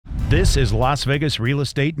This is Las Vegas Real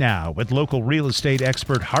Estate Now with local real estate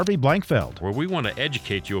expert Harvey Blankfeld. Where we want to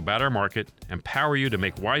educate you about our market, empower you to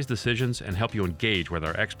make wise decisions, and help you engage with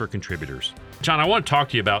our expert contributors. John, I want to talk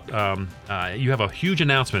to you about, you have a huge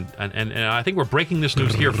announcement, and I think we're breaking this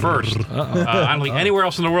news here first. I don't think anywhere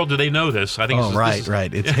else in the world do they know this. I think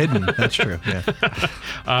right. It's hidden. That's true.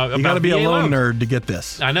 Yeah. You got to be a loan nerd to get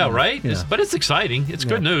this. I know, right? Yeah. But it's exciting. It's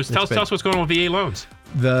good news. Tell us what's going on with VA loans.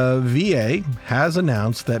 The VA has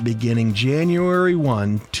announced that beginning January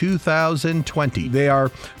 1, 2020, they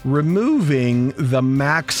are removing the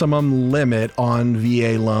maximum limit on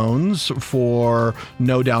VA loans for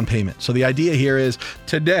no down payment. So the idea here is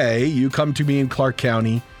today you come to me in Clark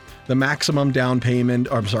County, the maximum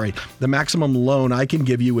the maximum loan I can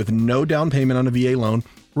give you with no down payment on a VA loan,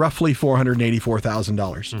 roughly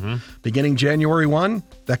 $484,000. Beginning January 1,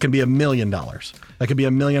 that can be $1 million. That could be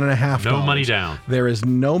 $1.5 million. No money down. There is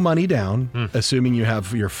no money down, assuming you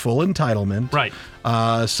have your full entitlement. Right.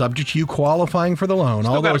 Subject to you qualifying for the loan.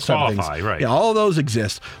 Still all those gotta things. qualify, right. Yeah, all of those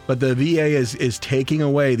exist. But the VA is taking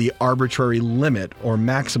away the arbitrary limit or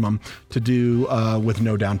maximum to do with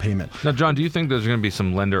no down payment. Now, John, do you think there's going to be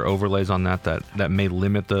some lender overlays on that may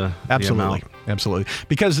limit the amount? Absolutely.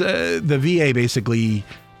 Because the VA basically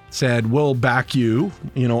said, we'll back you,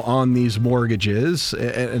 on these mortgages.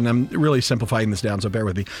 And I'm really simplifying this down, so bear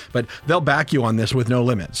with me. But they'll back you on this with no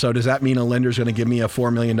limit. So does that mean a lender's going to give me a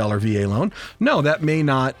 $4 million VA loan? No, that may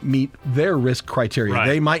not meet their risk criteria. Right.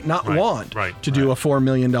 They might not want to do a $4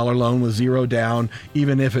 million loan with zero down,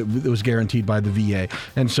 even if it was guaranteed by the VA.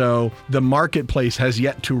 And so the marketplace has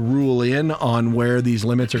yet to rule in on where these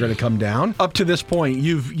limits are going to come down. Up to this point,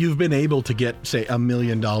 you've been able to get, say, $1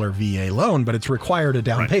 million VA loan, but it's required a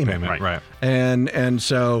down payment. Right. And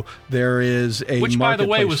so there is a which, by the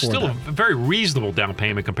way, was for still that. a very reasonable down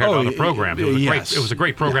payment compared to other programs. It was a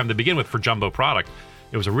great program to begin with for jumbo product.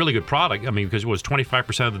 It was a really good product. I mean, because it was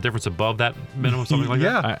 25% of the difference above that minimum, something like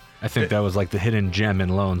that. I think that was like the hidden gem in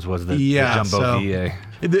loans was the jumbo VA.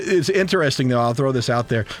 It's interesting, though. I'll throw this out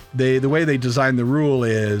there. The way they designed the rule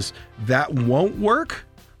is that won't work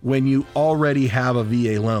when you already have a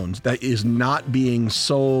VA loan that is not being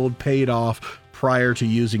sold, paid off prior to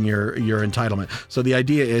using your entitlement. So the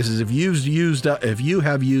idea is if you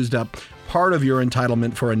have used up part of your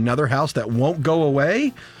entitlement for another house that won't go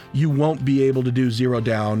away, you won't be able to do zero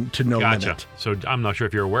down to no limit. So I'm not sure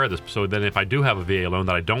if you're aware of this. So then if I do have a VA loan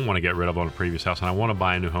that I don't want to get rid of on a previous house and I want to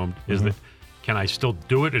buy a new home, can I still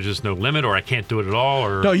do it? Or just no limit, or I can't do it at all?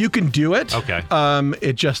 Or no, you can do it. Okay.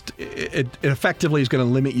 It effectively is going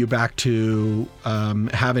to limit you back to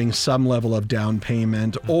having some level of down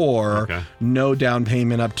payment or no down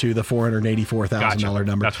payment up to the $484,000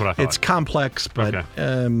 number. That's what I thought. It's complex, but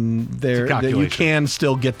you can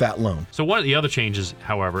still get that loan. So one of the other changes,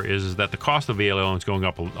 however, is that the cost of VA loan is going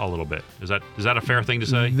up a little bit. Is that a fair thing to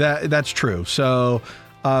say? That's true. So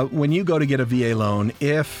when you go to get a VA loan,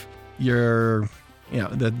 if you're,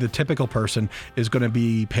 the typical person is going to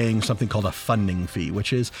be paying something called a funding fee,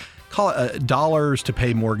 which is dollars to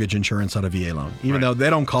pay mortgage insurance on a VA loan, even though they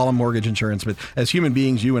don't call them mortgage insurance. But as human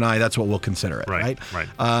beings, you and I, that's what we'll consider it, right?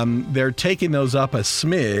 They're taking those up a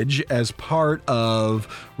smidge as part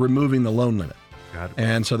of removing the loan limit.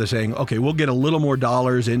 And so they're saying, okay, we'll get a little more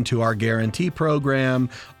dollars into our guarantee program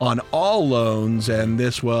on all loans, and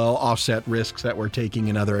this will offset risks that we're taking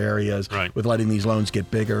in other areas with letting these loans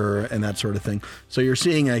get bigger and that sort of thing. So you're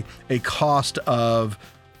seeing a cost of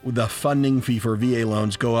the funding fee for VA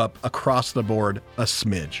loans go up across the board a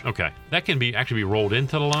smidge. Okay. That can actually be rolled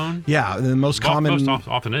into the loan? Yeah. The most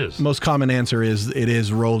often is. Most common answer is it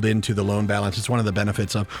is rolled into the loan balance. It's one of the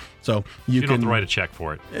benefits of, so you don't have to write a check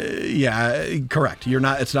for it. Correct.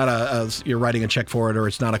 It's not you're writing a check for it, or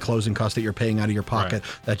it's not a closing cost that you're paying out of your pocket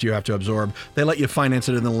that you have to absorb. They let you finance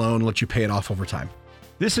it in the loan, let you pay it off over time.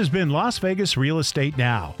 This has been Las Vegas Real Estate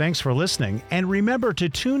Now. Thanks for listening, and remember to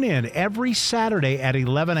tune in every Saturday at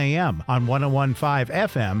 11 a.m. on 101.5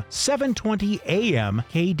 FM, 720 AM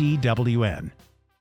KDWN.